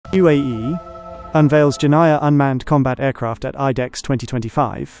UAE unveils JENIAH unmanned combat aircraft at IDEX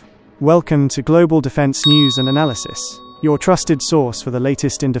 2025. Welcome to Global Defense News and Analysis, your trusted source for the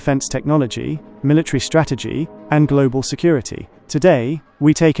latest in defense technology, military strategy, and global security. Today,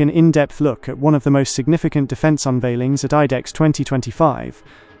 we take an in-depth look at one of the most significant defense unveilings at IDEX 2025,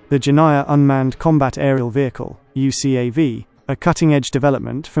 the JENIAH Unmanned Combat Aerial Vehicle, UCAV, a cutting-edge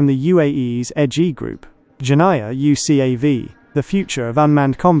development from the UAE's EDGE Group. JENIAH UCAV, the future of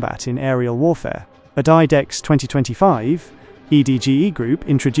unmanned combat in aerial warfare. At IDEX 2025, EDGE Group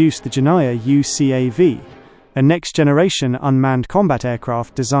introduced the JENIAH UCAV, a next-generation unmanned combat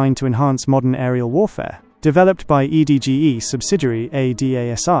aircraft designed to enhance modern aerial warfare. Developed by EDGE subsidiary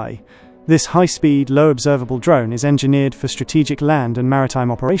ADASI, this high-speed, low-observable drone is engineered for strategic land and maritime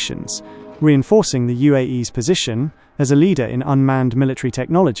operations, reinforcing the UAE's position as a leader in unmanned military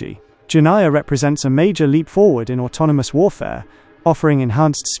technology. JENIAH represents a major leap forward in autonomous warfare, offering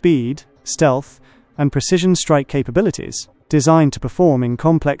enhanced speed, stealth, and precision strike capabilities. Designed to perform in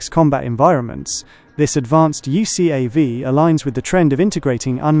complex combat environments, this advanced UCAV aligns with the trend of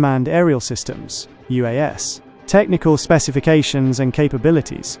integrating unmanned aerial systems, UAS. Technical specifications and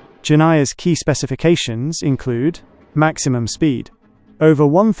capabilities. JENIAH's key specifications include maximum speed, over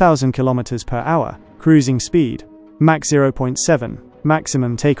 1,000 km per hour, cruising speed, Mach 0.7,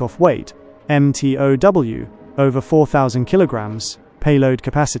 maximum takeoff weight, MTOW, over 4,000 kg, payload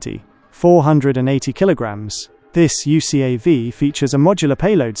capacity, 480 kg. This UCAV features a modular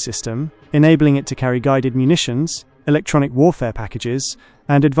payload system, enabling it to carry guided munitions, electronic warfare packages,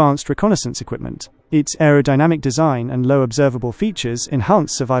 and advanced reconnaissance equipment. Its aerodynamic design and low observable features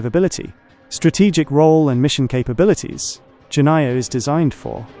enhance survivability. Strategic role and mission capabilities. JENIAH is designed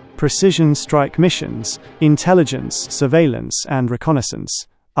for precision strike missions, intelligence, surveillance, and reconnaissance,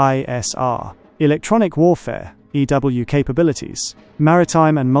 ISR, electronic warfare, EW capabilities,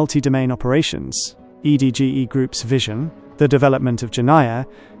 maritime and multi-domain operations. EDGE Group's vision. The development of JENIAH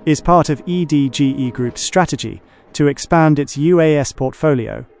is part of EDGE Group's strategy to expand its UAS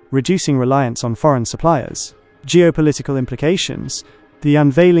portfolio, reducing reliance on foreign suppliers. Geopolitical implications. The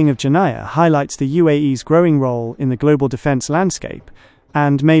unveiling of JENIAH highlights the UAE's growing role in the global defense landscape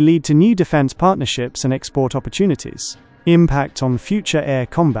and may lead to new defense partnerships and export opportunities. Impact on future air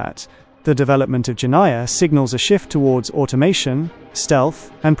combat. The development of JENIAH signals a shift towards automation,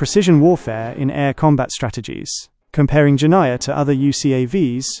 stealth, and precision warfare in air combat strategies. Comparing JENIAH to other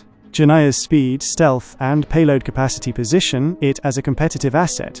UCAVs, JENIAH's speed, stealth, and payload capacity position it as a competitive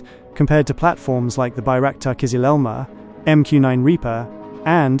asset compared to platforms like the Bayraktar Kızılelma, MQ-9 Reaper,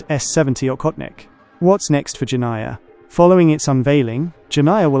 and S-70 Okhotnik. What's next for JENIAH? Following its unveiling,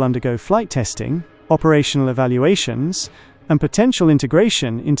 JENIAH will undergo flight testing, operational evaluations, and potential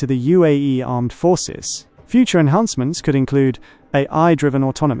integration into the UAE Armed Forces. Future enhancements could include AI-driven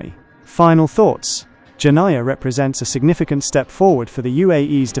autonomy. Final thoughts. JENIAH represents a significant step forward for the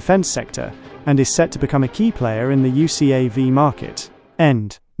UAE's defense sector and is set to become a key player in the UCAV market.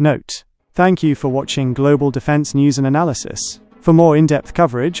 End note. Thank you for watching Global Defense News and Analysis. For more in-depth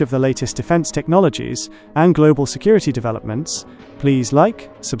coverage of the latest defense technologies and global security developments, please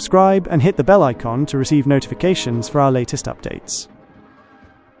like, subscribe, and hit the bell icon to receive notifications for our latest updates.